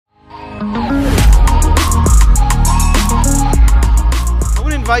I want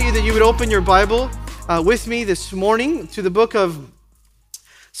to invite you that you would open your Bible with me this morning to the book of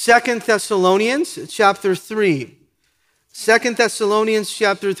 2 Thessalonians chapter 3. 2 Thessalonians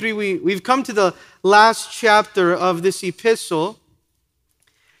chapter 3. We've come to the last chapter of this epistle.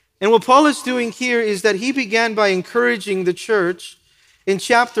 And what Paul is doing here is that he began by encouraging the church in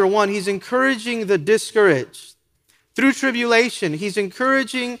chapter 1. He's encouraging the discouraged. Through tribulation, he's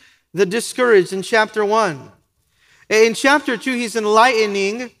encouraging the discouraged in chapter 1. In chapter 2, he's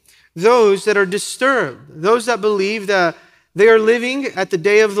enlightening those that are disturbed, those that believe that they are living at the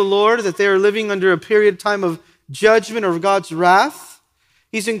day of the Lord, that they are living under a period of time of judgment or of God's wrath.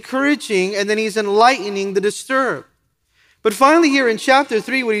 He's encouraging and then he's enlightening the disturbed. But finally here in chapter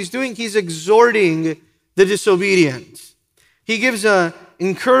 3, what he's doing, he's exhorting the disobedient. He gives an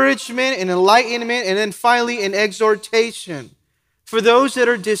encouragement, an enlightenment, and then finally an exhortation for those that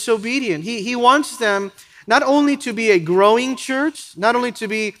are disobedient. He wants them not only to be a growing church, not only to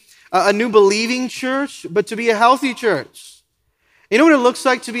be a new believing church, but to be a healthy church. You know what it looks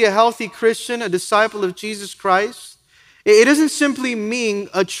like to be a healthy Christian, a disciple of Jesus Christ? It doesn't simply mean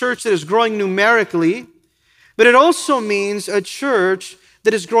a church that is growing numerically, but it also means a church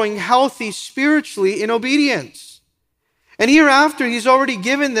that is growing healthy spiritually in obedience. And hereafter, he's already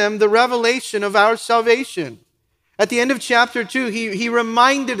given them the revelation of our salvation. At the end of chapter 2, he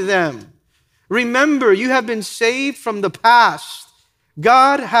reminded them, remember, you have been saved from the past.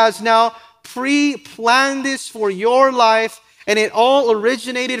 God has now pre-planned this for your life, and it all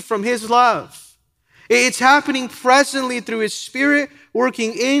originated from his love. It's happening presently through his Spirit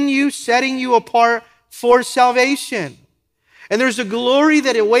working in you, setting you apart for salvation. And there's a glory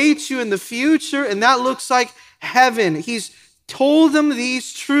that awaits you in the future, and that looks like heaven. He's told them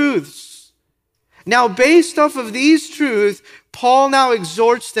these truths. Now, based off of these truths, Paul now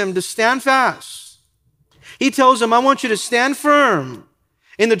exhorts them to stand fast. He tells them, I want you to stand firm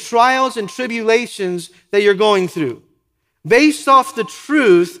in the trials and tribulations that you're going through. Based off the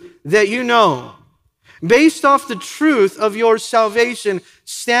truth that you know. Based off the truth of your salvation,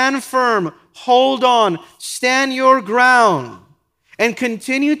 stand firm, hold on, stand your ground, and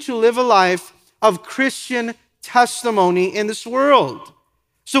continue to live a life of Christian testimony in this world.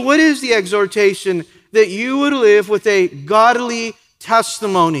 So what is the exhortation? That you would live with a godly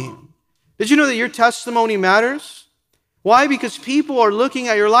testimony. Did you know that your testimony matters? Why? Because people are looking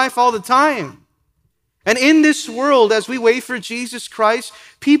at your life all the time. And in this world, as we wait for Jesus Christ,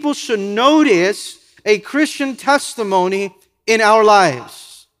 people should notice a Christian testimony in our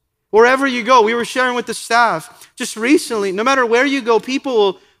lives. Wherever you go, we were sharing with the staff just recently, no matter where you go, people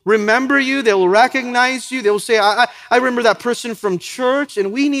will remember you, they will recognize you, they will say, I remember that person from church,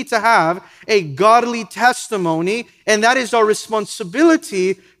 and we need to have a godly testimony, and that is our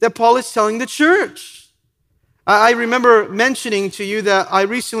responsibility that Paul is telling the church. I remember mentioning to you that I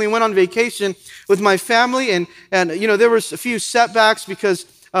recently went on vacation with my family, and you know, there was a few setbacks because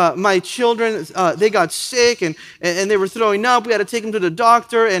my children, they got sick and they were throwing up. We had to take them to the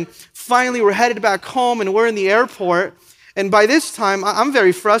doctor, and finally we're headed back home, and we're in the airport. And by this time, I'm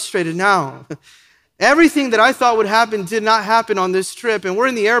very frustrated now. Everything that I thought would happen did not happen on this trip, and we're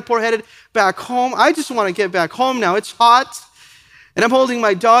in the airport headed back home. I just want to get back home now. It's hot, and I'm holding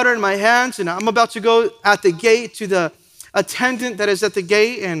my daughter in my hands, and I'm about to go at the gate to the attendant that is at the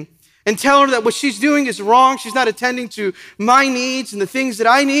gate and tell her that what she's doing is wrong. She's not attending to my needs and the things that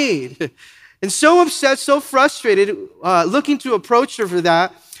I need. And so upset, so frustrated, looking to approach her for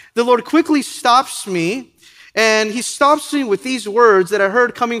that, the Lord quickly stops me, and he stops me with these words that I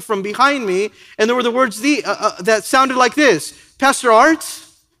heard coming from behind me, and there were the words that sounded like this: Pastor Art?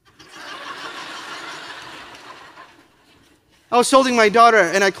 I was holding my daughter,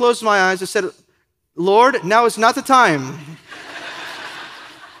 and I closed my eyes. I said, Lord, now is not the time.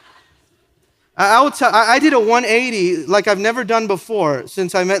 I did a 180 like I've never done before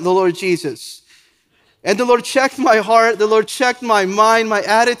since I met the Lord Jesus. And the Lord checked my heart. The Lord checked my mind, my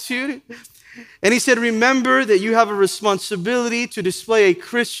attitude. And he said, remember that you have a responsibility to display a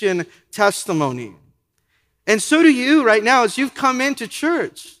Christian testimony. And so do you right now as you've come into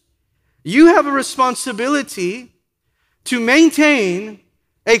church. You have a responsibility to maintain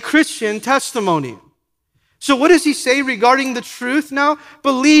a Christian testimony. So what does he say regarding the truth now?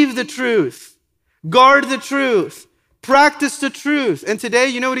 Believe the truth. Guard the truth. Practice the truth. And today,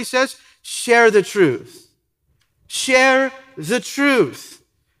 you know what he says? Share the truth. Share the truth.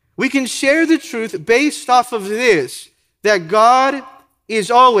 We can share the truth based off of this, that God is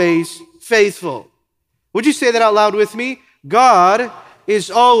always faithful. Would you say that out loud with me? God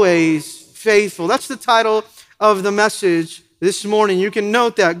is always faithful. That's the title of the message this morning, you can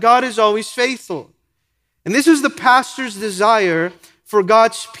note that God is always faithful. And this is the pastor's desire for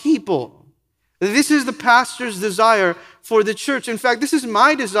God's people. This is the pastor's desire for the church. In fact, this is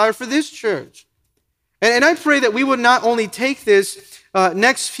my desire for this church. And I pray that we would not only take this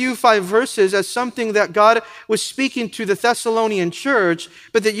next few 5 verses as something that God was speaking to the Thessalonian church,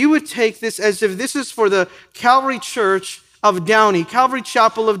 but that you would take this as if this is for the Calvary Church of Downey, Calvary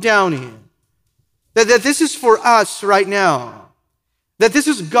Chapel of Downey. That this is for us right now. That this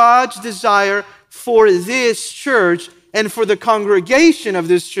is God's desire for this church and for the congregation of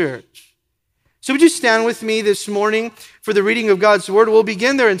this church. So would you stand with me this morning for the reading of God's word? We'll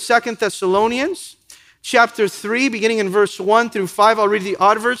begin there in 2 Thessalonians chapter 3, beginning in verse 1 through 5. I'll read the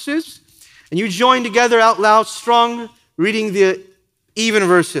odd verses. And you join together out loud, strong, reading the even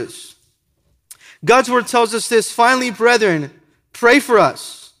verses. God's word tells us this: finally, brethren, pray for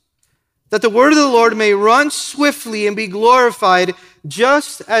us, that the word of the Lord may run swiftly and be glorified,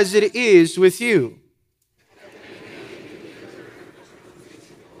 just as it is with you.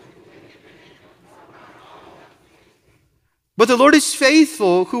 But the Lord is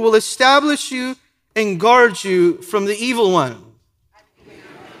faithful, who will establish you and guard you from the evil one.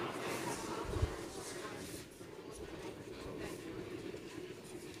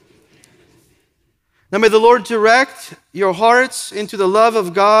 Now may the Lord direct your hearts into the love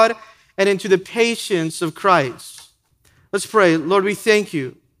of God and into the patience of Christ. Let's pray. Lord, we thank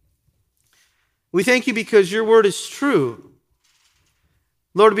you. We thank you because your word is true.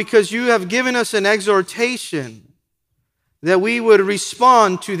 Lord, because you have given us an exhortation that we would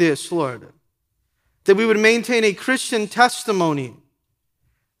respond to this, Lord. That we would maintain a Christian testimony.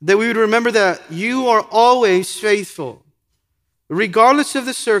 That we would remember that you are always faithful, regardless of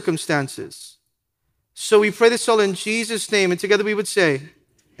the circumstances. So we pray this all in Jesus' name, and together we would say,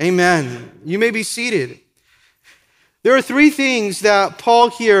 amen. You may be seated. There are 3 things that Paul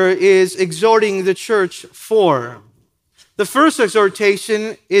here is exhorting the church for. The first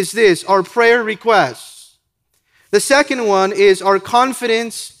exhortation is this: our prayer requests. The second one is our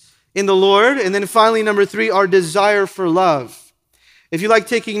confidence in the Lord. And then finally, number 3, our desire for love. If you like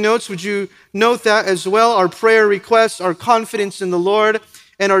taking notes, would you note that as well? Our prayer requests, our confidence in the Lord,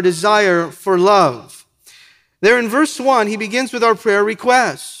 and our desire for love. There in verse 1, he begins with our prayer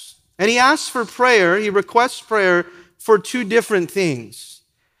requests. And he asks for prayer, he requests prayer for 2 different things.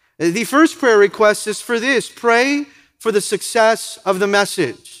 The first prayer request is for this: pray for the success of the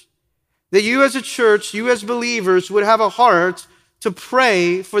message. That you as a church, you as believers would have a heart to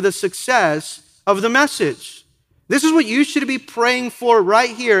pray for the success of the message. This is what you should be praying for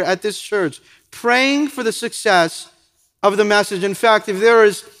right here at this church. Praying for the success of the message. In fact, if there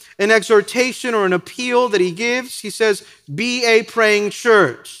is an exhortation or an appeal that he gives, he says, be a praying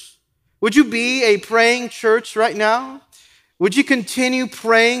church. Would you be a praying church right now? Would you continue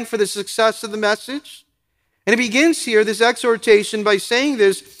praying for the success of the message? And he begins here, this exhortation, by saying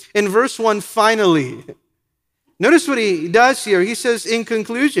this in verse 1, finally. Notice what he does here. He says, in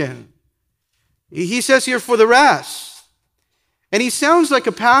conclusion. He says here, for the rest. And he sounds like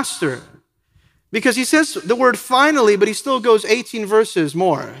a pastor, because he says the word finally, but he still goes 18 verses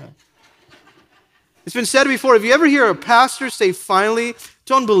more. It's been said before, if you ever hear a pastor say finally,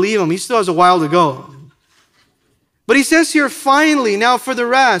 don't believe him. He still has a while to go. But he says here, finally, now for the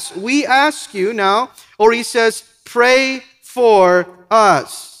rest, we ask you now, or he says, pray for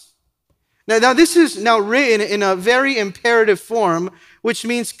us. Now this is now written in a very imperative form, which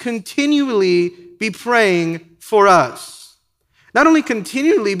means continually be praying for us. Not only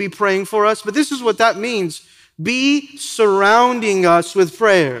continually be praying for us, but this is what that means: be surrounding us with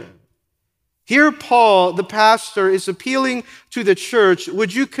prayer. Here Paul, the pastor, is appealing to the church.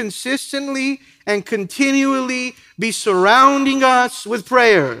 Would you consistently and continually be surrounding us with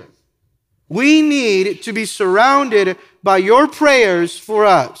prayer? We need to be surrounded by your prayers for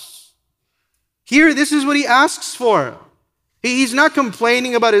us. Here, this is what he asks for. He's not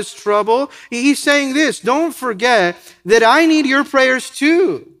complaining about his trouble. He's saying this: don't forget that I need your prayers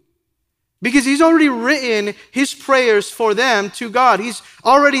too. Because he's already written his prayers for them to God. He's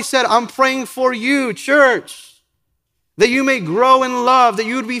already said, I'm praying for you, church, that you may grow in love, that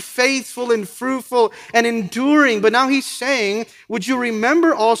you would be faithful and fruitful and enduring. But now he's saying, would you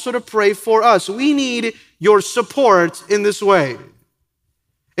remember also to pray for us? We need your support in this way.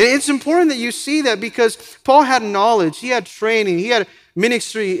 And it's important that you see that, because Paul had knowledge, he had training, he had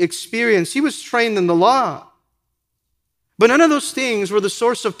ministry experience, he was trained in the law. But none of those things were the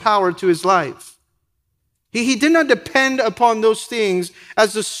source of power to his life. He did not depend upon those things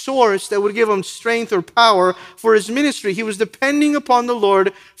as the source that would give him strength or power for his ministry. He was depending upon the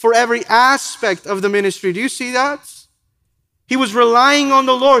Lord for every aspect of the ministry. Do you see that? He was relying on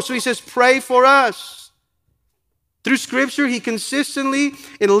the Lord. So he says, pray for us. Through Scripture, he consistently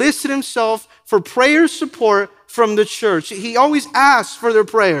enlisted himself for prayer support from the church. He always asked for their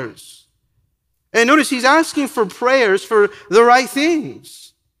prayers. And notice he's asking for prayers for the right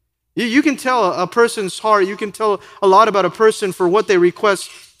things. You can tell a person's heart, you can tell a lot about a person for what they request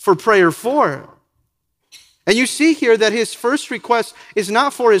for prayer for. And you see here that his first request is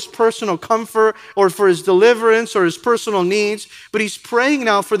not for his personal comfort or for his deliverance or his personal needs, but he's praying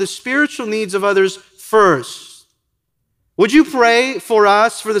now for the spiritual needs of others first. Would you pray for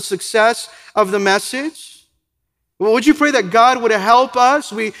us for the success of the message? Would you pray that God would help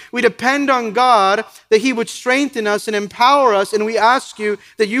us? We depend on God, that he would strengthen us and empower us, and we ask you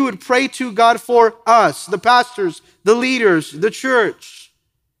that you would pray to God for us, the pastors, the leaders, the church.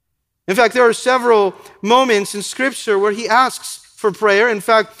 In fact, there are several moments in Scripture where he asks for prayer. In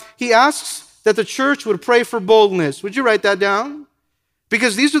fact, he asks that the church would pray for boldness. Would you write that down?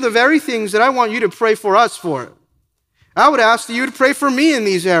 Because these are the very things that I want you to pray for us for. I would ask that you would pray for me in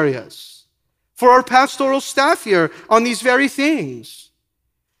these areas, for our pastoral staff here on these very things.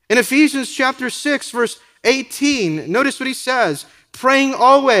 In Ephesians chapter 6, verse 18, notice what he says, praying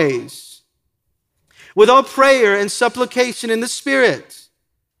always with all prayer and supplication in the Spirit,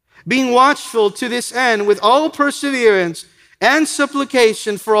 being watchful to this end with all perseverance and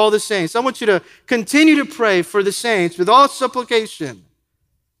supplication for all the saints. I want you to continue to pray for the saints with all supplication.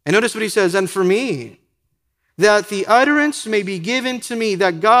 And notice what he says, and for me, that the utterance may be given to me,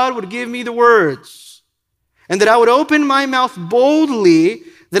 that God would give me the words, and that I would open my mouth boldly,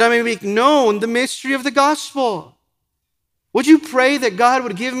 that I may make known the mystery of the gospel. Would you pray that God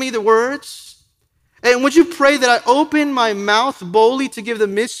would give me the words? And would you pray that I open my mouth boldly to give the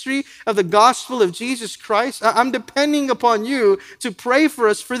mystery of the gospel of Jesus Christ? I'm depending upon you to pray for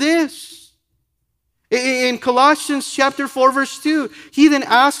us for this. In Colossians chapter 4, verse 2, he then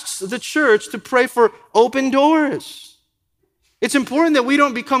asks the church to pray for open doors. It's important that we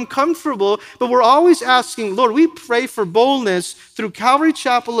don't become comfortable, but we're always asking, Lord, we pray for boldness through Calvary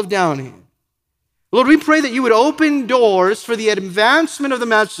Chapel of Downey. Lord, we pray that you would open doors for the advancement of the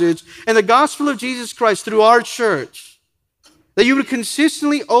message and the gospel of Jesus Christ through our church. That you would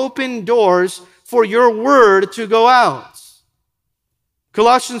consistently open doors for your word to go out.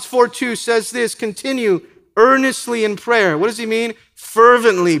 Colossians 4:2 says this, continue earnestly in prayer. What does he mean?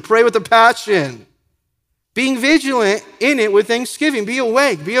 Fervently. Pray with a passion. Being vigilant in it with thanksgiving. Be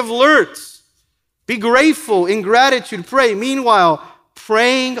awake. Be alert. Be grateful in gratitude. Pray. Meanwhile,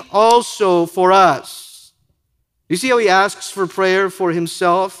 praying also for us. You see how he asks for prayer for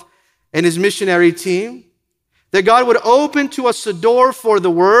himself and his missionary team? That God would open to us a door for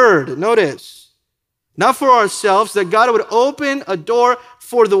the word. Notice. Not for ourselves, that God would open a door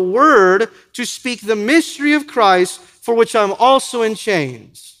for the word to speak the mystery of Christ, for which I'm also in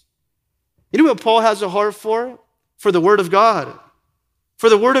chains. You know what Paul has a heart for? For the word of God. For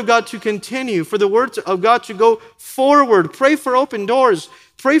the word of God to continue. For the word of God to go forward. Pray for open doors.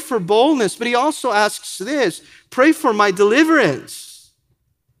 Pray for boldness. But he also asks this, pray for my deliverance.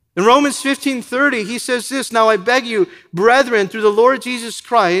 In Romans 15:30, he says this, now I beg you, brethren, through the Lord Jesus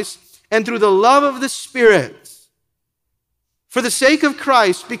Christ, and through the love of the Spirit, for the sake of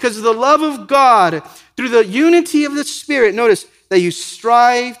Christ, because of the love of God, through the unity of the Spirit, notice that you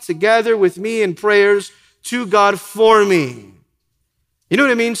strive together with me in prayers to God for me. You know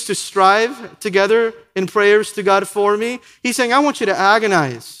what it means to strive together in prayers to God for me? He's saying, I want you to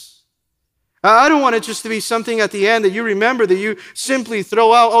agonize. I don't want it just to be something at the end that you remember, that you simply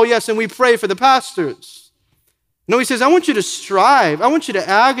throw out, oh yes, and we pray for the pastors. No, he says, I want you to strive. I want you to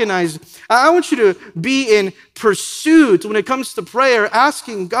agonize. I want you to be in pursuit when it comes to prayer,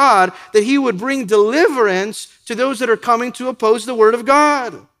 asking God that he would bring deliverance to those that are coming to oppose the word of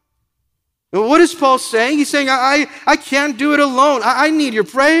God. And what is Paul saying? He's saying, I can't do it alone. I need your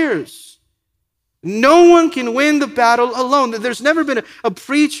prayers. No one can win the battle alone. There's never been a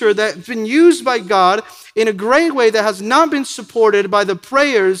preacher that's been used by God in a great way that has not been supported by the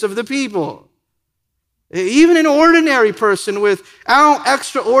prayers of the people. Even an ordinary person without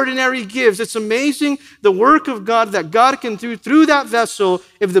extraordinary gifts, it's amazing the work of God that God can do through that vessel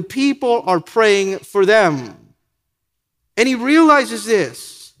if the people are praying for them. And he realizes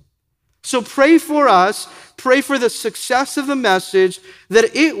this. So pray for us, pray for the success of the message,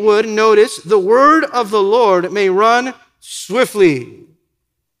 that it would, notice, the word of the Lord may run swiftly.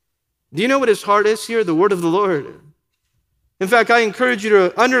 Do you know what his heart is here? The word of the Lord. In fact, I encourage you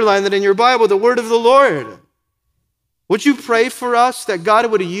to underline that in your Bible, the word of the Lord. Would you pray for us that God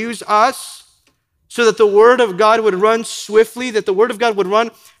would use us so that the word of God would run swiftly, that the word of God would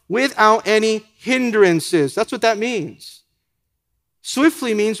run without any hindrances? That's what that means.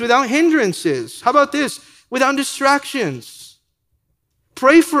 Swiftly means without hindrances. How about this? Without distractions.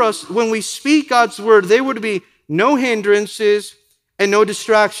 Pray for us when we speak God's word, there would be no hindrances and no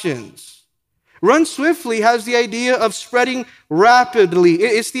distractions. Run swiftly has the idea of spreading rapidly.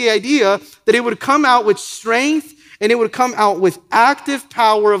 It's the idea that it would come out with strength and it would come out with active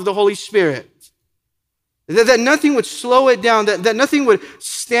power of the Holy Spirit. That nothing would slow it down, that nothing would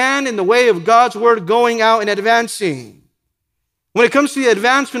stand in the way of God's word going out and advancing. When it comes to the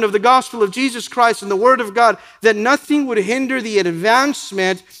advancement of the gospel of Jesus Christ and the word of God, that nothing would hinder the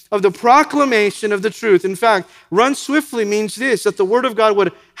advancement of the proclamation of the truth. In fact, run swiftly means this, that the word of God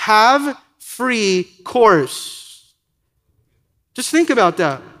would have free course. Just think about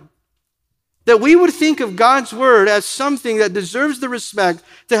that. That we would think of God's word as something that deserves the respect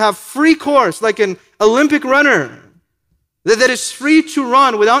to have free course, like an Olympic runner, that is free to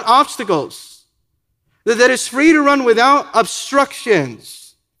run without obstacles. That is free to run without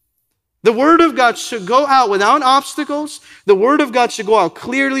obstructions. The word of God should go out without obstacles. The word of God should go out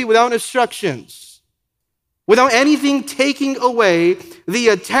clearly without obstructions, without anything taking away the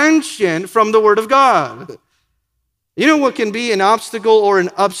attention from the word of God. You know what can be an obstacle or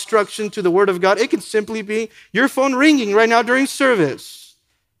an obstruction to the word of God? It can simply be your phone ringing right now during service.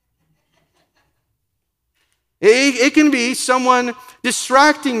 It can be someone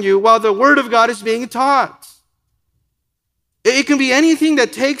distracting you while the word of God is being taught. It can be anything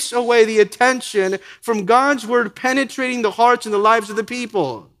that takes away the attention from God's word penetrating the hearts and the lives of the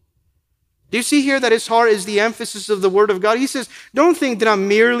people. Do you see here that his heart is the emphasis of the word of God? He says, don't think that I'm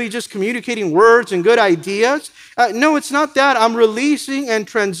merely just communicating words and good ideas. No, it's not that. I'm releasing and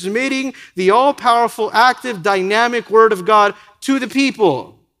transmitting the all-powerful, active, dynamic word of God to the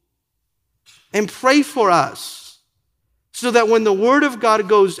people. And pray for us so that when the word of God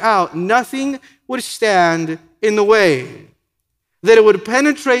goes out, nothing would stand in the way. That it would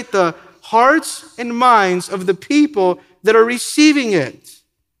penetrate the hearts and minds of the people that are receiving it.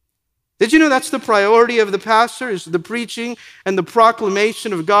 Did you know that's the priority of the pastor, is the preaching and the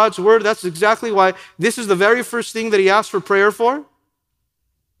proclamation of God's word? That's exactly why this is the very first thing that he asked for prayer for.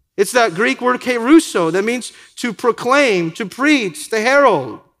 It's that Greek word kerusso that means to proclaim, to preach, to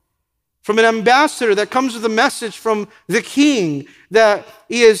herald. From an ambassador that comes with a message from the king, that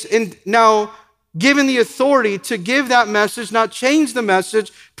he is now given the authority to give that message, not change the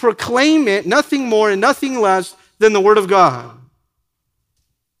message, proclaim it, nothing more and nothing less than the word of God.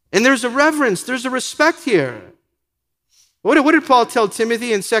 And there's a reverence, there's a respect here. What did Paul tell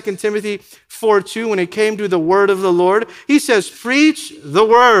Timothy in 2 Timothy 4:2 when it came to the word of the Lord? He says, preach the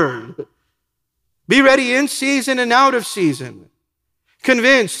word. Be ready in season and out of season.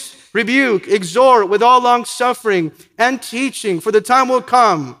 Convince, rebuke, exhort with all long suffering and teaching, for the time will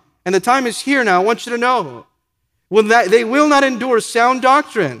come, and the time is here now, I want you to know, they will not endure sound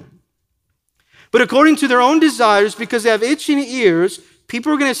doctrine. But according to their own desires, because they have itching ears,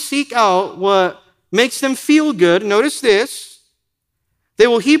 people are going to seek out what makes them feel good. Notice this. They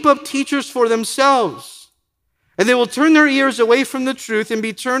will heap up teachers for themselves, and they will turn their ears away from the truth and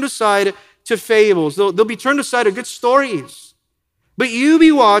be turned aside to fables. They'll be turned aside to good stories. But you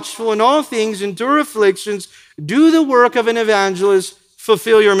be watchful in all things, endure afflictions, do the work of an evangelist,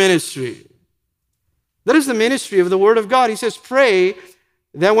 fulfill your ministry. That is the ministry of the word of God. He says, pray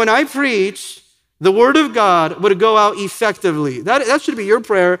that when I preach, the word of God would go out effectively. That should be your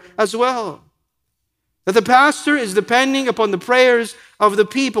prayer as well. That the pastor is depending upon the prayers of the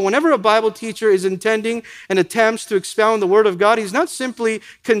people. Whenever a Bible teacher is intending and attempts to expound the word of God, he's not simply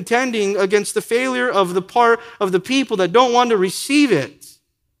contending against the failure of the part of the people that don't want to receive it,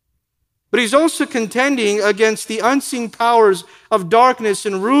 but he's also contending against the unseen powers of darkness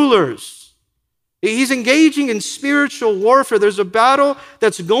and rulers. He's engaging in spiritual warfare. There's a battle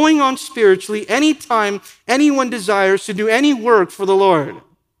that's going on spiritually anytime anyone desires to do any work for the Lord.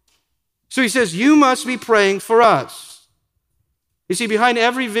 So he says, you must be praying for us. You see, behind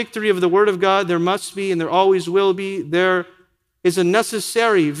every victory of the word of God, there must be, and there always will be, there is a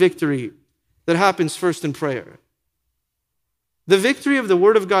necessary victory that happens first in prayer. The victory of the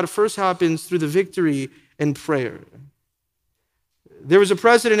word of God first happens through the victory in prayer. There was a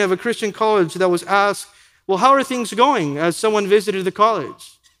president of a Christian college that was asked, well, how are things going, as someone visited the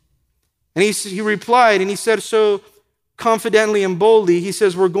college? And he replied, and he said so confidently and boldly, he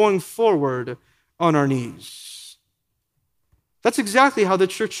says, we're going forward on our knees. That's exactly how the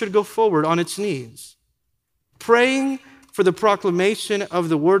church should go forward, on its knees. Praying for the proclamation of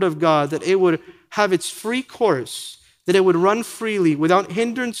the word of God, that it would have its free course, that it would run freely without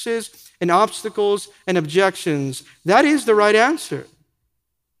hindrances and obstacles and objections. That is the right answer.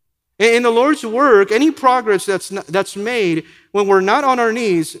 In the Lord's work, any progress that's made when we're not on our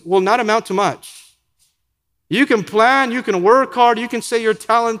knees will not amount to much. You can plan, you can work hard, you can say you're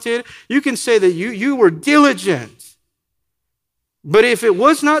talented, you can say that you were diligent. But if it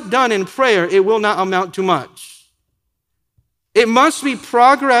was not done in prayer, it will not amount to much. It must be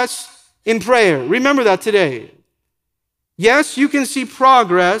progress in prayer. Remember that today. Yes, you can see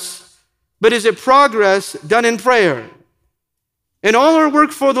progress, but is it progress done in prayer? In all our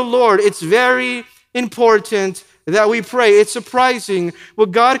work for the Lord, it's very important that we pray. It's surprising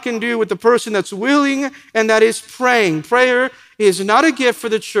what God can do with the person that's willing and that is praying. Prayer is not a gift for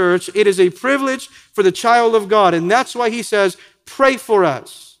the church. It is a privilege for the child of God. And that's why he says, pray for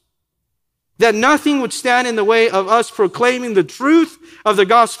us. That nothing would stand in the way of us proclaiming the truth of the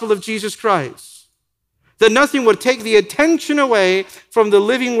gospel of Jesus Christ. That nothing would take the attention away from the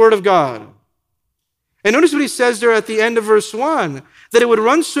living word of God. And notice what he says there at the end of verse 1, that it would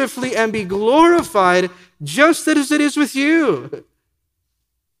run swiftly and be glorified just as it is with you.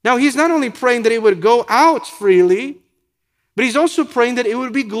 Now, he's not only praying that it would go out freely, but he's also praying that it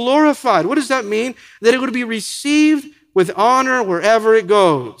would be glorified. What does that mean? That it would be received with honor wherever it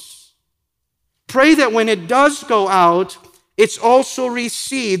goes. Pray that when it does go out, it's also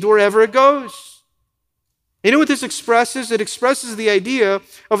received wherever it goes. You know what this expresses? It expresses the idea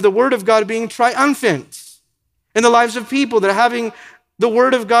of the Word of God being triumphant in the lives of people, that having the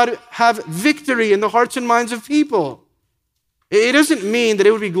Word of God have victory in the hearts and minds of people. It doesn't mean that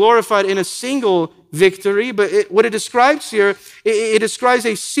it would be glorified in a single victory, but what it describes here, it describes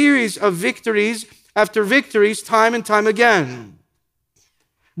a series of victories after victories, time and time again.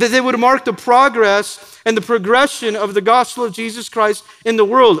 That they would mark the progress and the progression of the gospel of Jesus Christ in the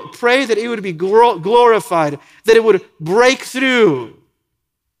world. Pray that it would be glorified, that it would break through,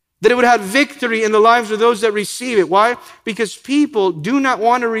 that it would have victory in the lives of those that receive it. Why? Because people do not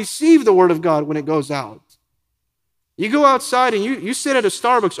want to receive the word of God when it goes out. You go outside and you sit at a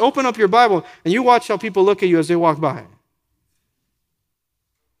Starbucks, open up your Bible, and you watch how people look at you as they walk by.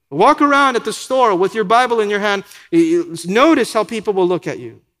 Walk around at the store with your Bible in your hand. Notice how people will look at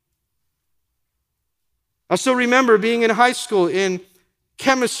you. I still remember being in high school in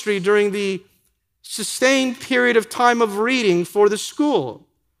chemistry during the sustained period of time of reading for the school.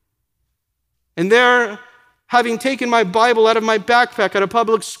 And there, having taken my Bible out of my backpack at a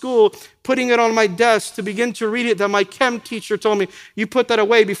public school, putting it on my desk to begin to read it, that my chem teacher told me, you put that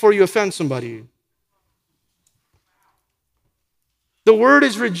away before you offend somebody. The world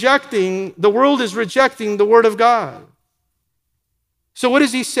is rejecting the word of God. So what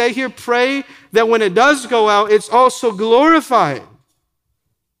does he say here? Pray that when it does go out, it's also glorified.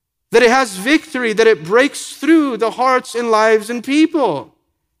 That it has victory, that it breaks through the hearts and lives and people.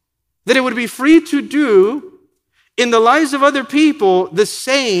 That it would be free to do in the lives of other people the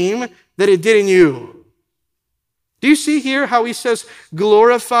same that it did in you. Do you see here how he says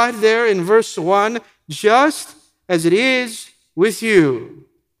glorified there in verse 1? Just as it is with you.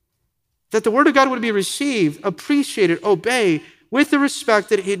 That the word of God would be received, appreciated, obeyed with the respect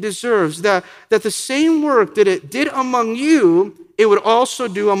that it deserves. That the same work that it did among you, it would also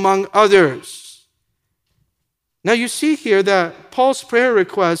do among others. Now you see here that Paul's prayer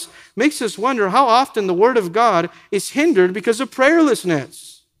request makes us wonder how often the word of God is hindered because of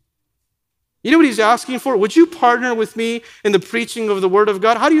prayerlessness. You know what he's asking for? Would you partner with me in the preaching of the word of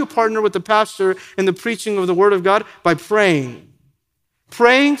God? How do you partner with the pastor in the preaching of the word of God? By praying.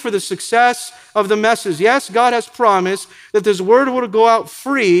 Praying for the success of the message. Yes, God has promised that this word will go out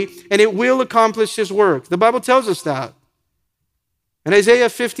free and it will accomplish his work. The Bible tells us that. In Isaiah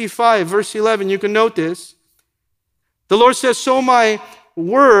 55, verse 11, you can note this. The Lord says, so my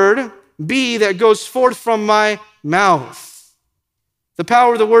word be that goes forth from my mouth. The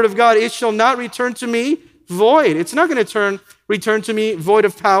power of the word of God, it shall not return to me void. It's not going to return to me void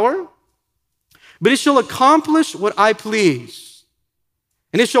of power, but it shall accomplish what I please.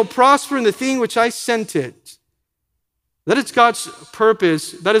 And it shall prosper in the thing which I sent it. That is God's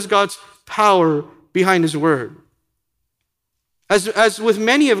purpose. That is God's power behind his word. As with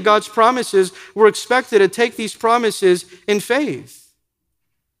many of God's promises, we're expected to take these promises in faith.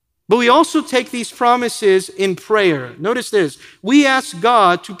 But we also take these promises in prayer. Notice this. We ask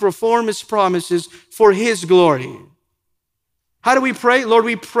God to perform his promises for his glory. How do we pray? Lord,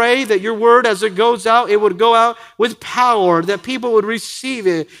 we pray that your word, as it goes out, it would go out with power, that people would receive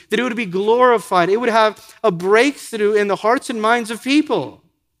it, that it would be glorified. It would have a breakthrough in the hearts and minds of people.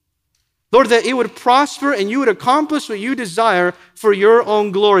 Lord, that it would prosper and you would accomplish what you desire for your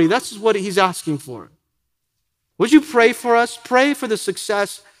own glory. That's what he's asking for. Would you pray for us? Pray for the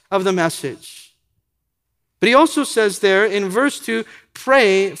success of the message. But he also says there in verse 2,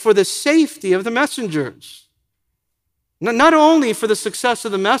 pray for the safety of the messengers. Not only for the success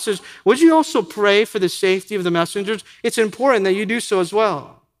of the message, would you also pray for the safety of the messengers? It's important that you do so as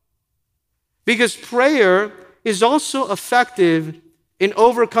well. Because prayer is also effective in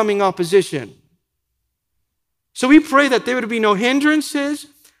overcoming opposition. So we pray that there would be no hindrances,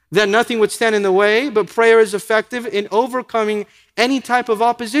 that nothing would stand in the way, but prayer is effective in overcoming any type of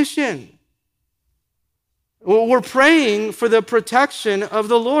opposition. We're praying for the protection of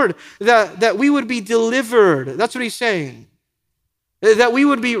the Lord, that we would be delivered. That's what he's saying. That we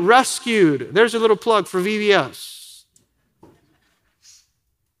would be rescued. There's a little plug for VBS.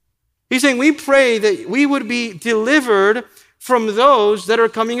 He's saying we pray that we would be delivered from those that are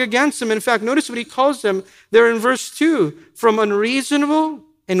coming against him. In fact, notice what he calls them there in verse 2, from unreasonable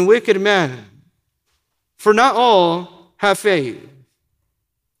and wicked men. For not all have faith.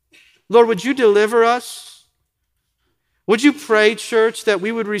 Lord, would you deliver us? Would you pray, church, that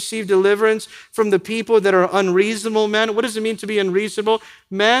we would receive deliverance from the people that are unreasonable men? What does it mean to be unreasonable?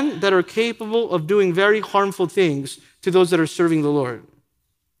 Men that are capable of doing very harmful things to those that are serving the Lord.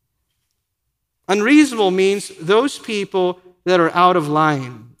 Unreasonable means those people that are out of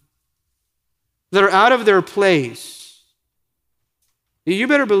line, that are out of their place. You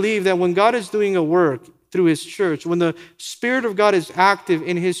better believe that when God is doing a work through his church, when the Spirit of God is active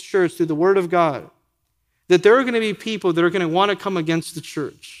in his church through the Word of God, that there are going to be people that are going to want to come against the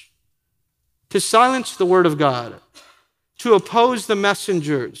church, to silence the Word of God, to oppose the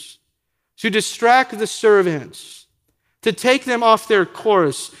messengers, to distract the servants, to take them off their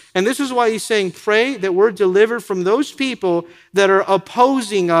course. And this is why he's saying, pray that we're delivered from those people that are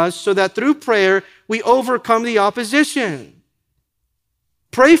opposing us, so that through prayer we overcome the opposition.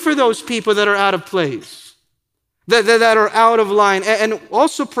 Pray for those people that are out of place, that are out of line, and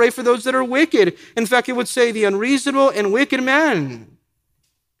also pray for those that are wicked. In fact, it would say the unreasonable and wicked men.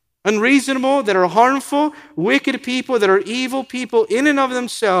 Unreasonable, that are harmful, wicked people, that are evil people in and of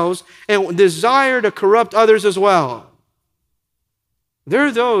themselves and desire to corrupt others as well. There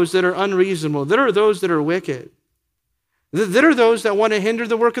are those that are unreasonable. There are those that are wicked. There are those that want to hinder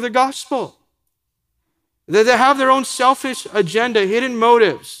the work of the gospel. That have their own selfish agenda, hidden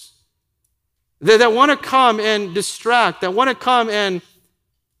motives. That want to come and distract, that want to come and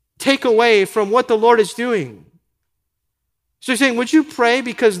take away from what the Lord is doing. So he's saying, would you pray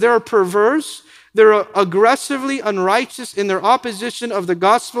because they're perverse, they're aggressively unrighteous in their opposition of the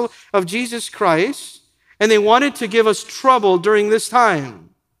gospel of Jesus Christ, and they wanted to give us trouble during this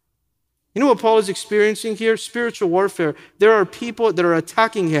time. You know what Paul is experiencing here? Spiritual warfare. There are people that are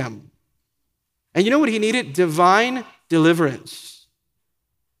attacking him. And you know what he needed? Divine deliverance.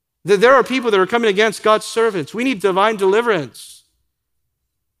 That there are people that are coming against God's servants. We need divine deliverance.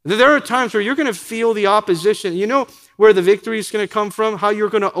 That there are times where you're going to feel the opposition. You know where the victory is going to come from? How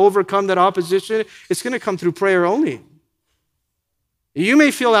you're going to overcome that opposition? It's going to come through prayer only. You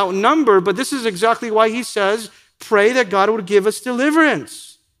may feel outnumbered, but this is exactly why he says, pray that God would give us deliverance.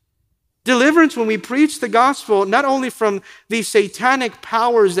 Deliverance when we preach the gospel, not only from these satanic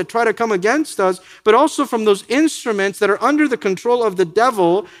powers that try to come against us, but also from those instruments that are under the control of the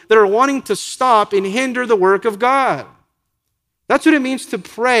devil that are wanting to stop and hinder the work of God. That's what it means to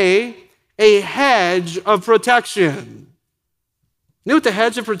pray a hedge of protection. You know what the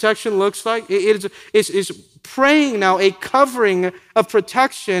hedge of protection looks like? It is praying now a covering of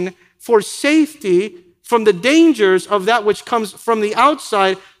protection for safety from the dangers of that which comes from the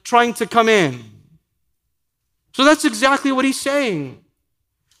outside trying to come in. So that's exactly what he's saying.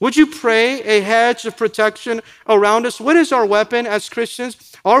 Would you pray a hedge of protection around us? What is our weapon as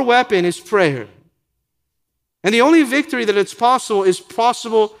Christians? Our weapon is prayer. And the only victory that it's possible is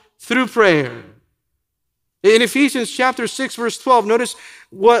possible through prayer. In Ephesians chapter 6, verse 12, notice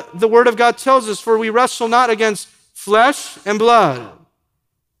what the Word of God tells us, for we wrestle not against flesh and blood,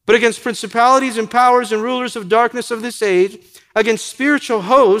 but against principalities and powers and rulers of darkness of this age, against spiritual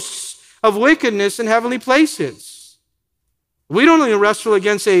hosts of wickedness in heavenly places. We don't only wrestle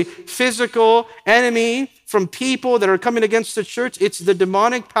against a physical enemy from people that are coming against the church. It's the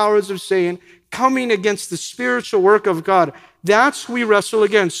demonic powers of Satan coming against the spiritual work of God. That's who we wrestle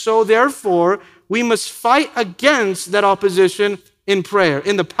against. So therefore, we must fight against that opposition in prayer,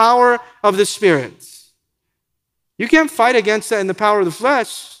 in the power of the Spirit. You can't fight against that in the power of the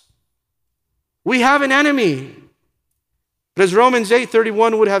flesh. We have an enemy. But as Romans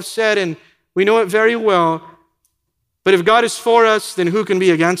 8:31 would have said, and we know it very well, but if God is for us, then who can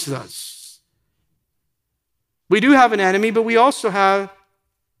be against us? We do have an enemy, but we also have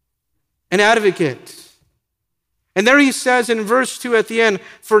an advocate. And there he says in verse 2 at the end,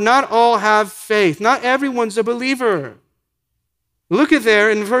 for not all have faith. Not everyone's a believer. Look at there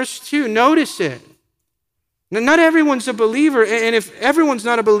in verse 2, notice it. Not everyone's a believer, and if everyone's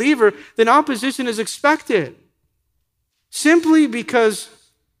not a believer, then opposition is expected. Simply because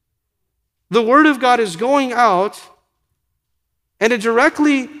the Word of God is going out and it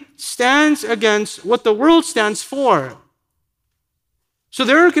directly stands against what the world stands for. So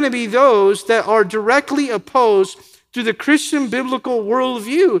there are going to be those that are directly opposed to the Christian biblical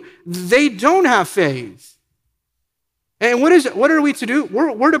worldview. They don't have faith. And what are we to do?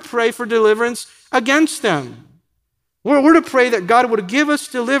 We're to pray for deliverance against them. We're to pray that God would give us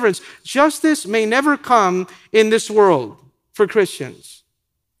deliverance. Justice may never come in this world for Christians.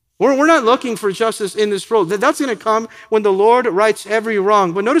 We're not looking for justice in this world. That's going to come when the Lord rights every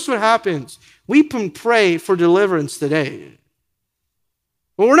wrong. But notice what happens. We can pray for deliverance today.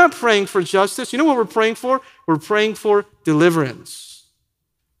 Well, we're not praying for justice. You know what we're praying for? We're praying for deliverance.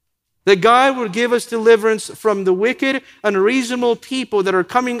 That God would give us deliverance from the wicked, unreasonable people that are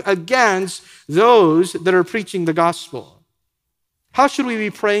coming against those that are preaching the gospel. How should we be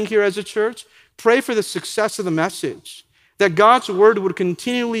praying here as a church? Pray for the success of the message. That God's word would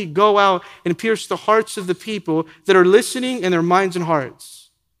continually go out and pierce the hearts of the people that are listening in their minds and hearts.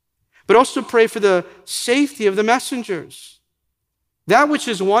 But also pray for the safety of the messengers. That which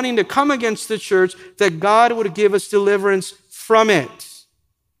is wanting to come against the church, that God would give us deliverance from it.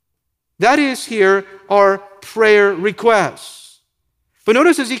 That is here our prayer request. But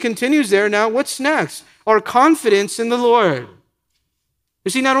notice as he continues there now, what's next? Our confidence in the Lord.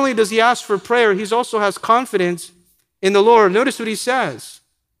 You see, not only does he ask for prayer, he also has confidence in the Lord. Notice what he says.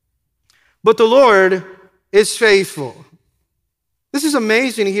 But the Lord is faithful. This is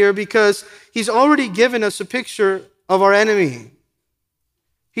amazing here because he's already given us a picture of our enemy.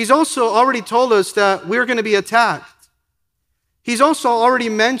 He's also already told us that we're going to be attacked. He's also already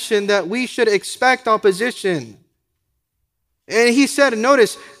mentioned that we should expect opposition. And he said,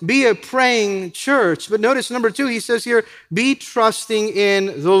 notice, be a praying church. But notice number 2, he says here, be trusting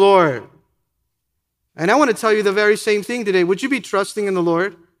in the Lord. And I want to tell you the very same thing today. Would you be trusting in the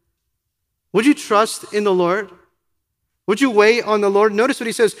Lord? Would you trust in the Lord? Would you wait on the Lord? Notice what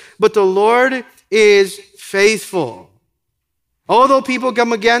he says, but the Lord is faithful. Although people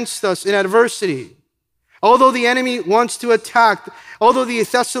come against us in adversity, although the enemy wants to attack, although the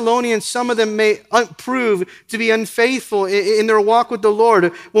Thessalonians, some of them may prove to be unfaithful in their walk with the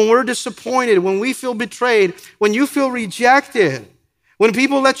Lord, when we're disappointed, when we feel betrayed, when you feel rejected, when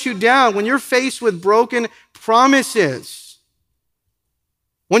people let you down, when you're faced with broken promises,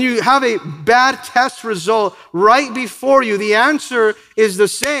 when you have a bad test result right before you, the answer is the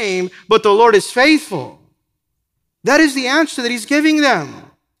same, but the Lord is faithful. That is the answer that he's giving them.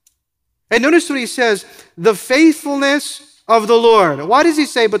 And notice what he says, the faithfulness of the Lord. Why does he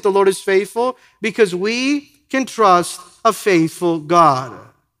say, but the Lord is faithful? Because we can trust a faithful God.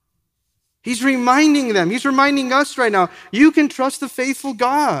 He's reminding them, he's reminding us right now, you can trust the faithful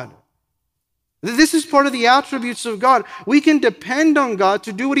God. This is part of the attributes of God. We can depend on God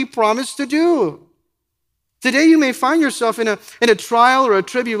to do what he promised to do. Today you may find yourself in a trial or a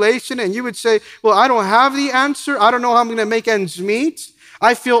tribulation and you would say, well, I don't have the answer. I don't know how I'm going to make ends meet.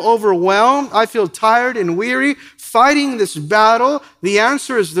 I feel overwhelmed. I feel tired and weary fighting this battle. The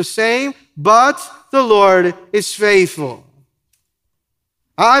answer is the same, but the Lord is faithful.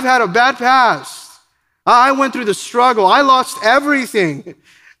 I've had a bad past. I went through the struggle. I lost everything.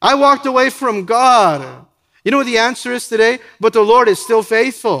 I walked away from God. You know what the answer is today? But the Lord is still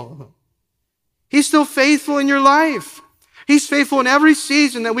faithful. He's still faithful in your life. He's faithful in every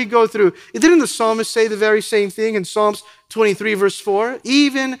season that we go through. Didn't the psalmist say the very same thing in Psalms 23 verse 4?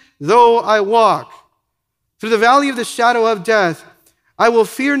 Even though I walk through the valley of the shadow of death, I will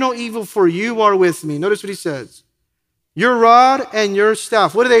fear no evil, for you are with me. Notice what he says. Your rod and your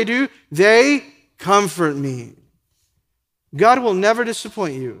staff, what do? They comfort me. God will never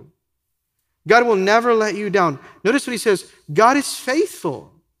disappoint you. God will never let you down. Notice what he says. God is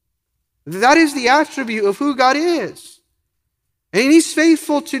faithful. That is the attribute of who God is. And he's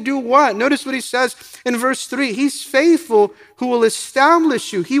faithful to do what? Notice what he says in verse 3. He's faithful who will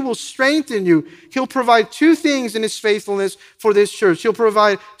establish you. He will strengthen you. He'll provide 2 things in his faithfulness for this church. He'll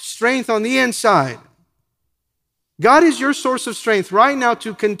provide strength on the inside. God is your source of strength right now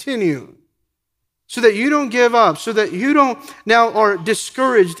to continue, so that you don't give up, so that you don't now are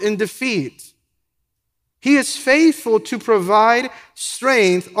discouraged in defeat. He is faithful to provide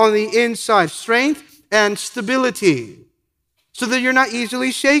strength on the inside, strength and stability, so that you're not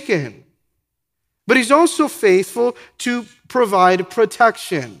easily shaken. But he's also faithful to provide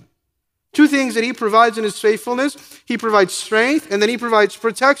protection. 2 things that he provides in his faithfulness. He provides strength, and then he provides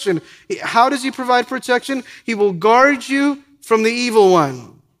protection. How does he provide protection? He will guard you from the evil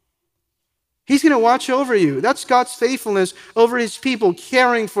one. He's going to watch over you. That's God's faithfulness over his people,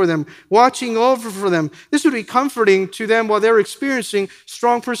 caring for them, watching over for them. This would be comforting to them while they're experiencing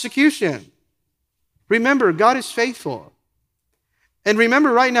strong persecution. Remember, God is faithful. And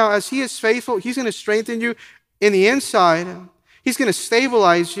remember right now, as he is faithful, he's going to strengthen you in the inside. He's going to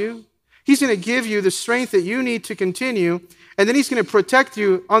stabilize you. He's going to give you the strength that you need to continue. And then he's going to protect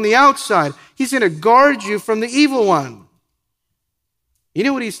you on the outside. He's going to guard you from the evil one. You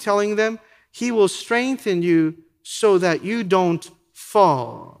know what he's telling them? He will strengthen you so that you don't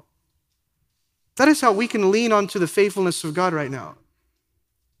fall. That is how we can lean onto the faithfulness of God right now.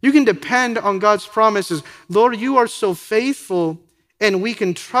 You can depend on God's promises. Lord, you are so faithful, and we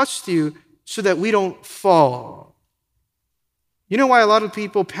can trust you so that we don't fall. You know why a lot of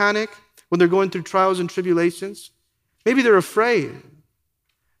people panic when they're going through trials and tribulations? Maybe they're afraid.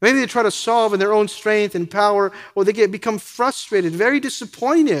 Maybe they try to solve in their own strength and power, or they become frustrated, very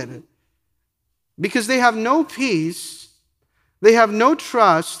disappointed, because they have no peace, they have no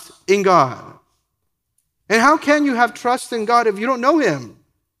trust in God. And how can you have trust in God if you don't know him?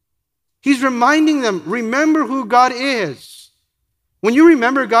 He's reminding them, remember who God is. When you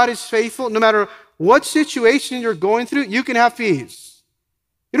remember God is faithful, no matter what situation you're going through, you can have peace.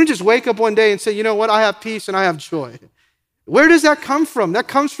 You don't just wake up one day and say, you know what, I have peace and I have joy. Where does that come from? That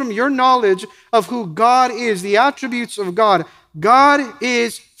comes from your knowledge of who God is, the attributes of God. God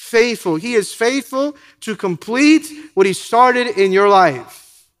is faithful. He is faithful to complete what he started in your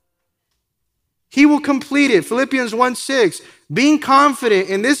life. He will complete it. Philippians 1:6, being confident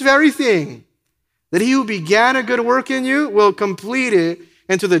in this very thing, that he who began a good work in you will complete it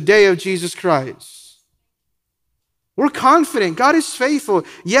until the day of Jesus Christ. We're confident. God is faithful.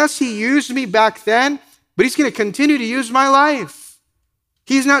 Yes, he used me back then, but he's going to continue to use my life.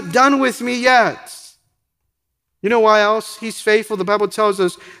 He's not done with me yet. You know why else he's faithful? The Bible tells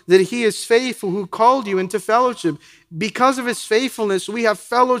us that he is faithful who called you into fellowship. Because of his faithfulness, we have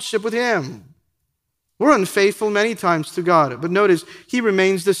fellowship with him. We're unfaithful many times to God, but notice he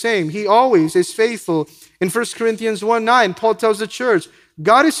remains the same. He always is faithful. In 1 Corinthians 1:9, Paul tells the church,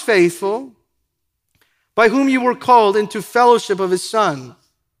 God is faithful, by whom you were called into fellowship of his Son,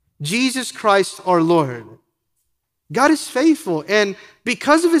 Jesus Christ our Lord. God is faithful, and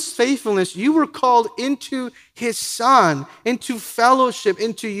because of his faithfulness, you were called into his Son, into fellowship,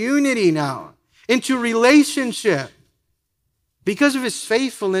 into unity now, into relationship. Because of his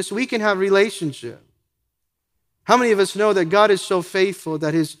faithfulness, we can have relationship. How many of us know that God is so faithful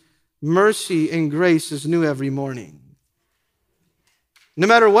that his mercy and grace is new every morning? No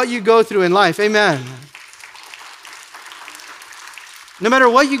matter what you go through in life, amen. No matter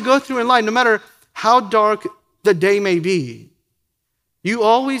what you go through in life, no matter how dark the day may be, you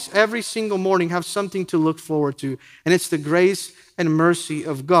always, every single morning, have something to look forward to. And it's the grace and mercy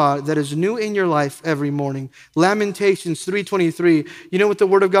of God that is new in your life every morning. Lamentations 3:23. You know what the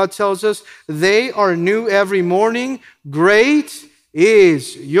Word of God tells us? They are new every morning. Great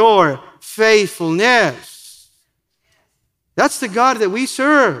is your faithfulness. That's the God that we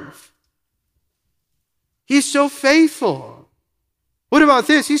serve. He's so faithful. What about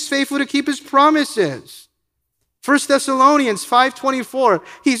this? He's faithful to keep his promises. 1 Thessalonians 5:24,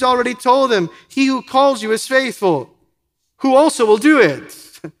 he's already told them, he who calls you is faithful, who also will do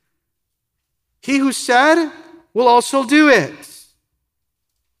it. He who said will also do it.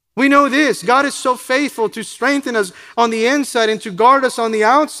 We know this. God is so faithful to strengthen us on the inside and to guard us on the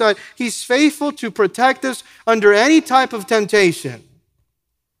outside. He's faithful to protect us under any type of temptation.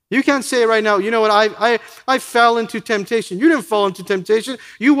 You can't say right now, you know what, I fell into temptation. You didn't fall into temptation.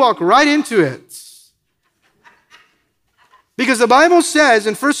 You walk right into it. Because the Bible says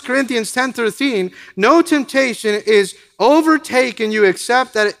in 1 Corinthians 10:13, no temptation is overtaken you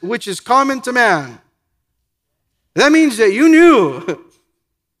except that which is common to man. That means that you knew.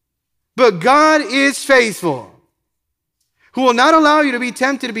 But God is faithful, who will not allow you to be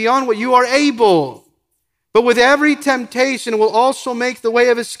tempted beyond what you are able, but with every temptation will also make the way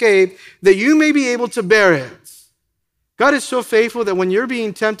of escape that you may be able to bear it. God is so faithful that when you're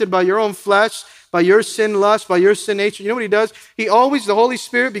being tempted by your own flesh, by your sin lust, by your sin nature, you know what he does? He always, the Holy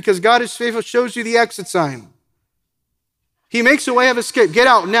Spirit, because God is faithful, shows you the exit sign. He makes a way of escape. Get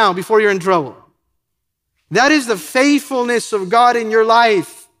out now before you're in trouble. That is the faithfulness of God in your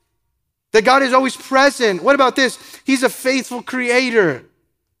life. That God is always present. What about this? He's a faithful creator.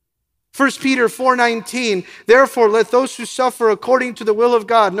 1 Peter 4:19, therefore let those who suffer according to the will of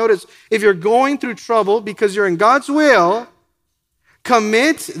God. Notice, if you're going through trouble because you're in God's will,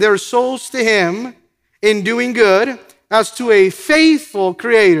 commit their souls to him in doing good as to a faithful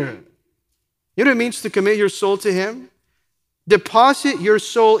creator. You know what it means to commit your soul to him? Deposit your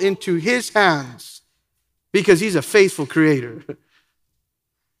soul into his hands because he's a faithful creator.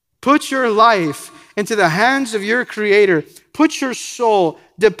 Put your life into the hands of your creator. Put your soul,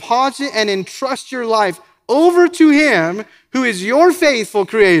 deposit and entrust your life over to him who is your faithful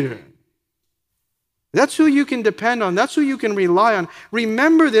creator. That's who you can depend on. That's who you can rely on.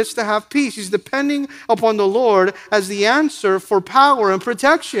 Remember this to have peace. He's depending upon the Lord as the answer for power and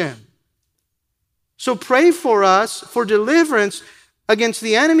protection. So pray for us for deliverance against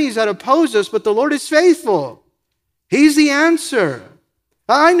the enemies that oppose us, but the Lord is faithful. He's the answer.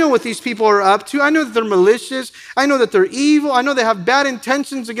 I know what these people are up to. I know that they're malicious. I know that they're evil. I know they have bad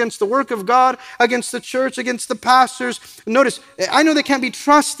intentions against the work of God, against the church, against the pastors. Notice, I know they can't be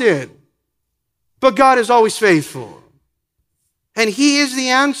trusted. But God is always faithful. And he is the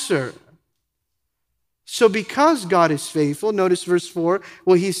answer. So because God is faithful, notice verse 4,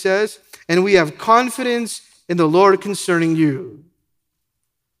 what he says, and we have confidence in the Lord concerning you.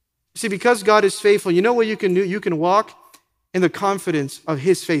 See, because God is faithful, you know what you can do? You can walk in the confidence of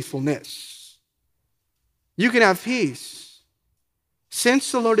his faithfulness. You can have peace.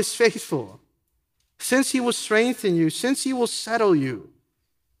 Since the Lord is faithful, since he will strengthen you, since he will settle you,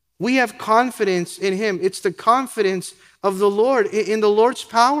 we have confidence in him. It's the confidence of the Lord, in the Lord's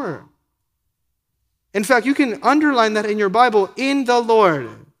power. In fact, you can underline that in your Bible, in the Lord.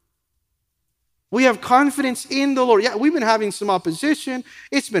 We have confidence in the Lord. Yeah, we've been having some opposition.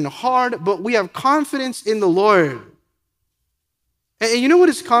 It's been hard, but we have confidence in the Lord. And you know what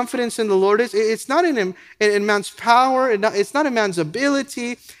his confidence in the Lord is? It's not in man's power. It's not in man's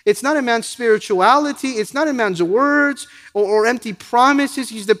ability. It's not in man's spirituality. It's not in man's words or empty promises.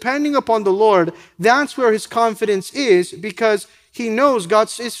 He's depending upon the Lord. That's where his confidence is because he knows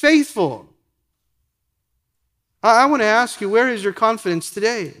God is faithful. I want to ask you, where is your confidence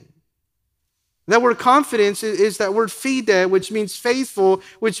today? That word confidence is that word fide, which means faithful,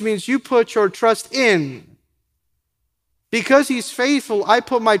 which means you put your trust in. Because he's faithful, I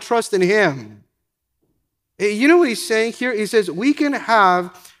put my trust in him. You know what he's saying here? He says, we can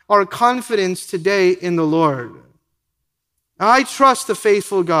have our confidence today in the Lord. I trust the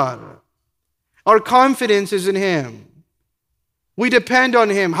faithful God. Our confidence is in him. We depend on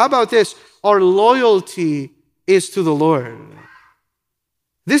him. How about this? Our loyalty is to the Lord.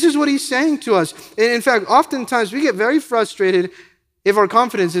 This is what he's saying to us. And in fact, oftentimes we get very frustrated if our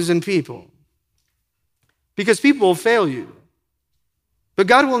confidence is in people. Because people will fail you. But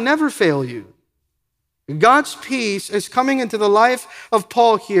God will never fail you. God's peace is coming into the life of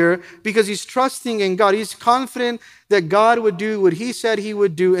Paul here because he's trusting in God. He's confident that God would do what he said he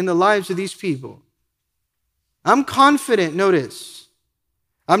would do in the lives of these people. I'm confident, notice.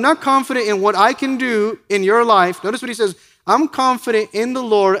 I'm not confident in what I can do in your life. Notice what he says. I'm confident in the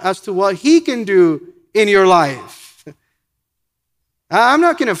Lord as to what he can do in your life. I'm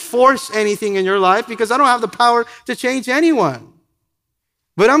not going to force anything in your life because I don't have the power to change anyone.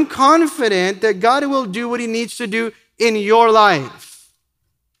 But I'm confident that God will do what he needs to do in your life.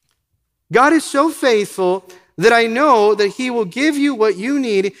 God is so faithful that I know that he will give you what you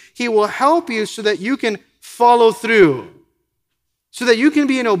need. He will help you so that you can follow through, so that you can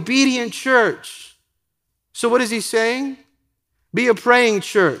be an obedient church. So what is he saying? Be a praying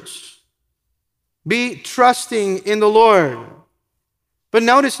church. Be trusting in the Lord. But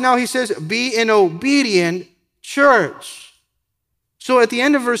notice now he says, be an obedient church. So at the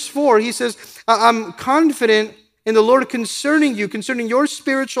end of verse 4, he says, I'm confident in the Lord concerning you, concerning your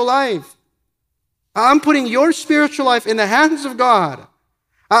spiritual life. I'm putting your spiritual life in the hands of God.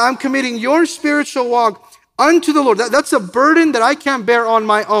 I'm committing your spiritual walk unto the Lord. That's a burden that I can't bear on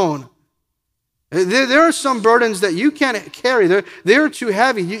my own. There are some burdens that you can't carry. They're too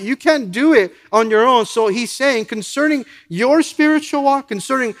heavy. You can't do it on your own. So he's saying, concerning your spiritual walk,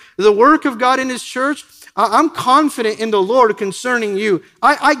 concerning the work of God in his church, I'm confident in the Lord concerning you.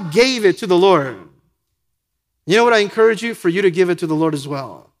 I gave it to the Lord. You know what I encourage you? For you to give it to the Lord as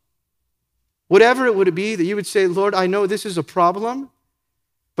well. Whatever it would be that you would say, Lord, I know this is a problem,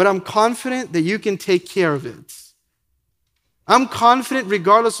 but I'm confident that you can take care of it. I'm confident,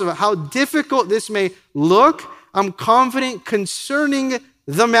 regardless of how difficult this may look, I'm confident concerning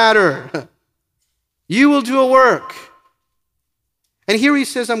the matter. You will do a work. And here he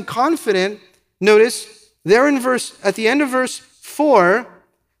says, I'm confident, notice, there at the end of verse 4,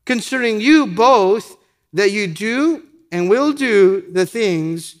 concerning you both, that you do and will do the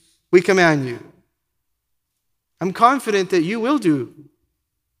things we command you. I'm confident that you will do,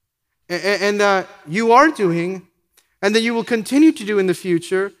 and that you are doing, and that you will continue to do in the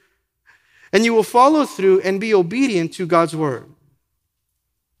future, and you will follow through and be obedient to God's word.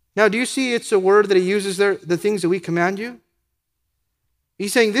 Now, do you see it's a word that he uses there, the things that we command you?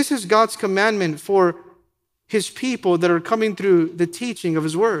 He's saying this is God's commandment for his people that are coming through the teaching of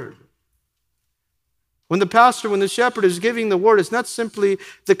his word. When the pastor, when the shepherd is giving the word, it's not simply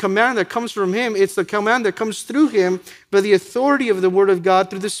the command that comes from him, it's the command that comes through him by the authority of the word of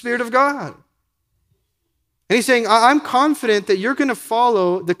God through the Spirit of God. And he's saying, I'm confident that you're going to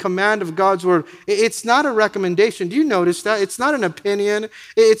follow the command of God's word. It's not a recommendation. Do you notice that? It's not an opinion.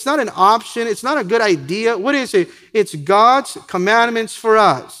 It's not an option. It's not a good idea. What is it? It's God's commandments for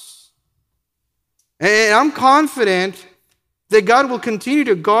us. And I'm confident that God will continue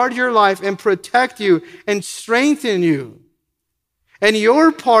to guard your life and protect you and strengthen you. And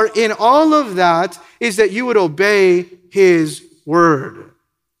your part in all of that is that you would obey his word.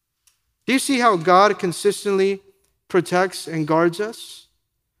 Do you see how God consistently protects and guards us?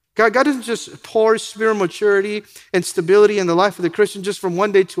 God doesn't just pour spiritual maturity and stability in the life of the Christian just from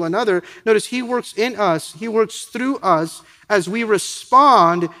one day to another. Notice he works in us. He works through us as we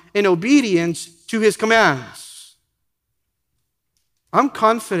respond in obedience to his commands. I'm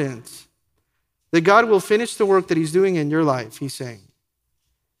confident that God will finish the work that he's doing in your life, he's saying.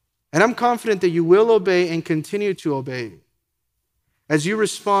 And I'm confident that you will obey and continue to obey as you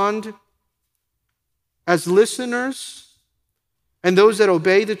respond as listeners and those that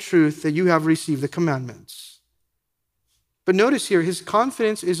obey the truth that you have received, the commandments. But notice here, his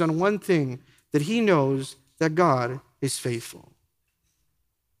confidence is on one thing, that he knows that God is faithful.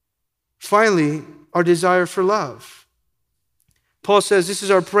 Finally, our desire for love. Paul says this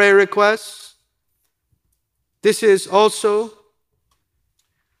is our prayer request. This is also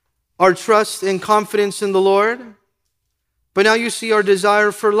our trust and confidence in the Lord. But now you see our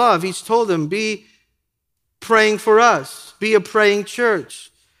desire for love. He's told them, be praying for us. Be a praying church.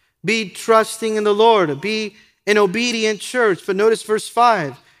 Be trusting in the Lord. Be an obedient church. But notice verse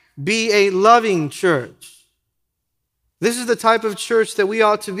 5. Be a loving church. This is the type of church that we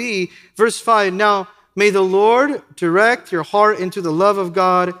ought to be. Verse 5, now may the Lord direct your heart into the love of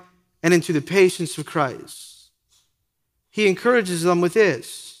God and into the patience of Christ. He encourages them with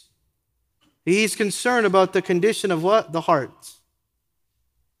this. He's concerned about the condition of what? The heart.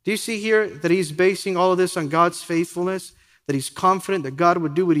 Do you see here that he's basing all of this on God's faithfulness? That he's confident that God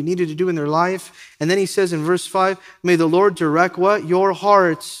would do what he needed to do in their life? And then he says in verse 5, may the Lord direct what? Your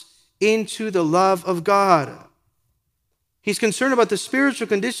hearts into the love of God. He's concerned about the spiritual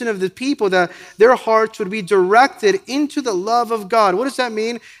condition of the people, that their hearts would be directed into the love of God. What does that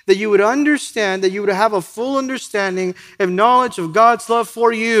mean? That you would understand, that you would have a full understanding and knowledge of God's love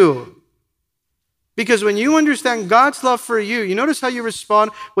for you. Because when you understand God's love for you, you notice how you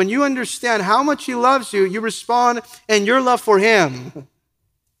respond. When you understand how much he loves you, you respond in your love for him.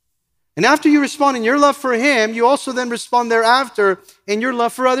 And after you respond in your love for him, you also then respond thereafter in your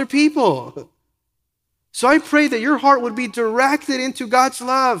love for other people. So I pray that your heart would be directed into God's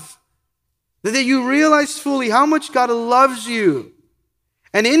love. That you realize fully how much God loves you.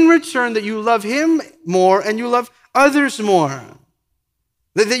 And in return, that you love him more and you love others more.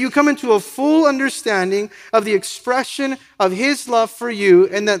 That you come into a full understanding of the expression of his love for you,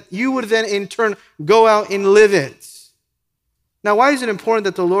 and that you would then in turn go out and live it. Now, why is it important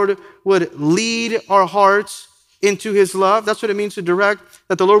that the Lord would lead our hearts into his love? That's what it means to direct,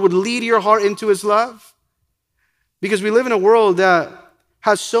 that the Lord would lead your heart into his love. Because we live in a world that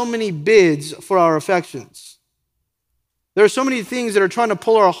has so many bids for our affections. There are so many things that are trying to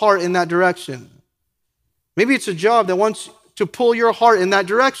pull our heart in that direction. Maybe it's a job that wants to pull your heart in that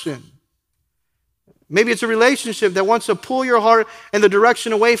direction. Maybe it's a relationship that wants to pull your heart in the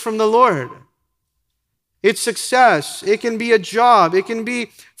direction away from the Lord. It's success. It can be a job. It can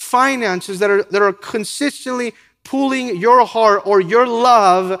be finances that are consistently pulling your heart or your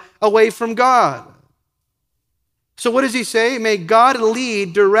love away from God. So what does he say? May God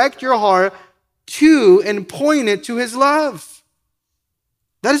lead, direct your heart to and point it to his love.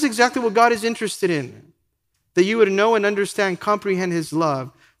 That is exactly what God is interested in. That you would know and understand, comprehend his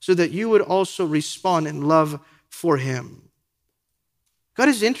love, so that you would also respond in love for him. God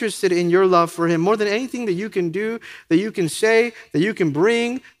is interested in your love for him more than anything that you can do, that you can say, that you can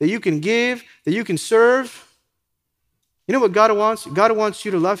bring, that you can give, that you can serve. You know what God wants? God wants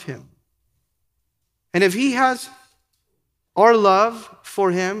you to love him. And if he has our love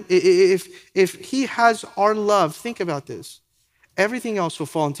for him, if he has our love, think about this. Everything else will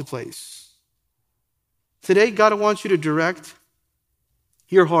fall into place. Today, God wants you to direct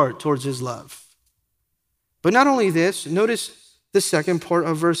your heart towards his love. But not only this, notice the second part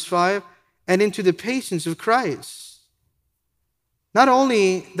of verse 5, and into the patience of Christ. Not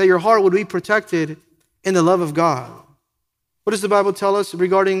only that your heart would be protected in the love of God. What does the Bible tell us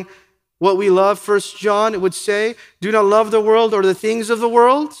regarding what we love. 1 John would say, do not love the world or the things of the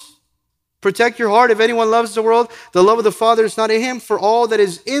world. Protect your heart. If anyone loves the world, the love of the Father is not in him. For all that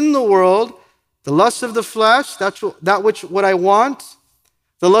is in the world, the lust of the flesh, what I want,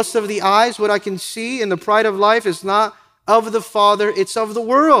 the lust of the eyes, what I can see, and the pride of life is not of the Father, it's of the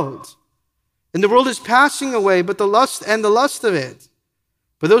world. And the world is passing away, but the lust of it.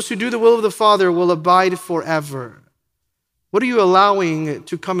 But those who do the will of the Father will abide forever. What are you allowing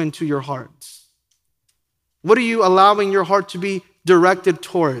to come into your heart? What are you allowing your heart to be directed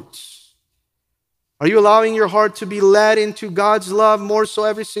towards? Are you allowing your heart to be led into God's love more so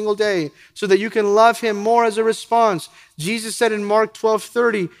every single day so that you can love him more as a response? Jesus said in Mark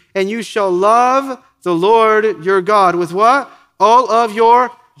 12:30, and you shall love the Lord your God with what? All of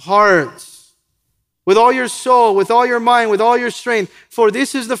your heart. With all your soul, with all your mind, with all your strength. For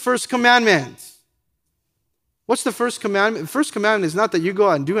this is the first commandment. What's the first commandment? The first commandment is not that you go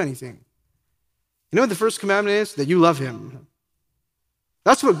out and do anything. You know what the first commandment is? That you love him.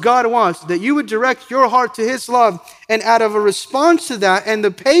 That's what God wants, that you would direct your heart to his love, and out of a response to that and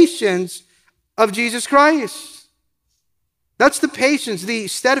the patience of Jesus Christ. That's the patience, the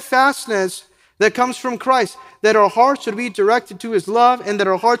steadfastness that comes from Christ, that our hearts should be directed to his love, and that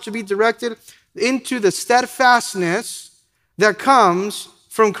our hearts should be directed into the steadfastness that comes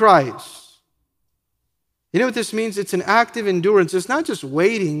from Christ. You know what this means? It's an active endurance. It's not just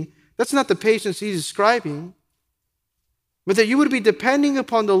waiting. That's not the patience he's describing. But that you would be depending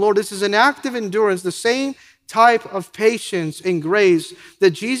upon the Lord. This is an active endurance, the same type of patience and grace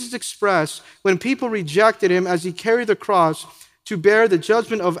that Jesus expressed when people rejected him as he carried the cross to bear the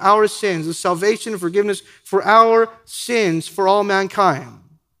judgment of our sins, the salvation and forgiveness for our sins for all mankind.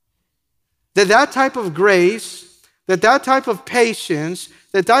 That type of grace, that type of patience,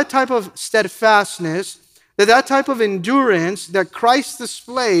 that type of steadfastness, that type of endurance that Christ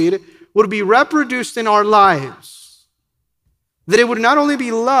displayed would be reproduced in our lives. That it would not only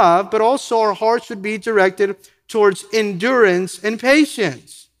be love, but also our hearts would be directed towards endurance and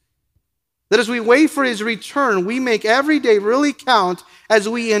patience. That as we wait for his return, we make every day really count as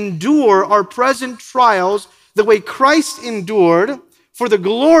we endure our present trials the way Christ endured for the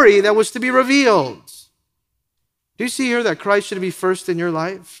glory that was to be revealed. Do you see here that Christ should be first in your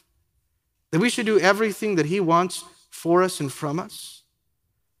life? That we should do everything that he wants for us and from us?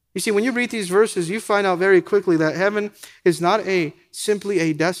 You see, when you read these verses, you find out very quickly that heaven is not simply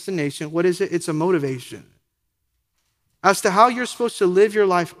a destination. What is it? It's a motivation. As to how you're supposed to live your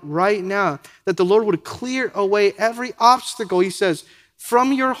life right now, that the Lord would clear away every obstacle, he says,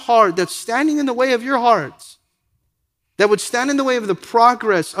 from your heart that's standing in the way of your heart, that would stand in the way of the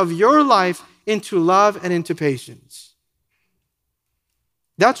progress of your life into love and into patience.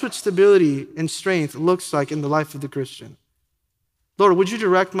 That's what stability and strength looks like in the life of the Christian. Lord, would you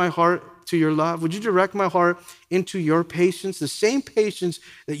direct my heart to your love? Would you direct my heart into your patience, the same patience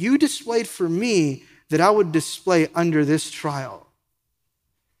that you displayed for me that I would display under this trial?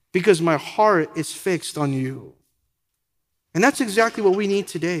 Because my heart is fixed on you. And that's exactly what we need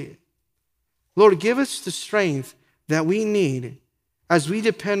today. Lord, give us the strength that we need as we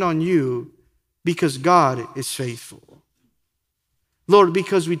depend on you, because God is faithful. Lord,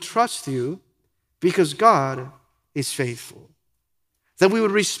 because we trust you, because God is faithful. That we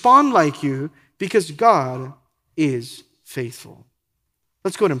would respond like you, because God is faithful.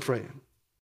 Let's go ahead and pray.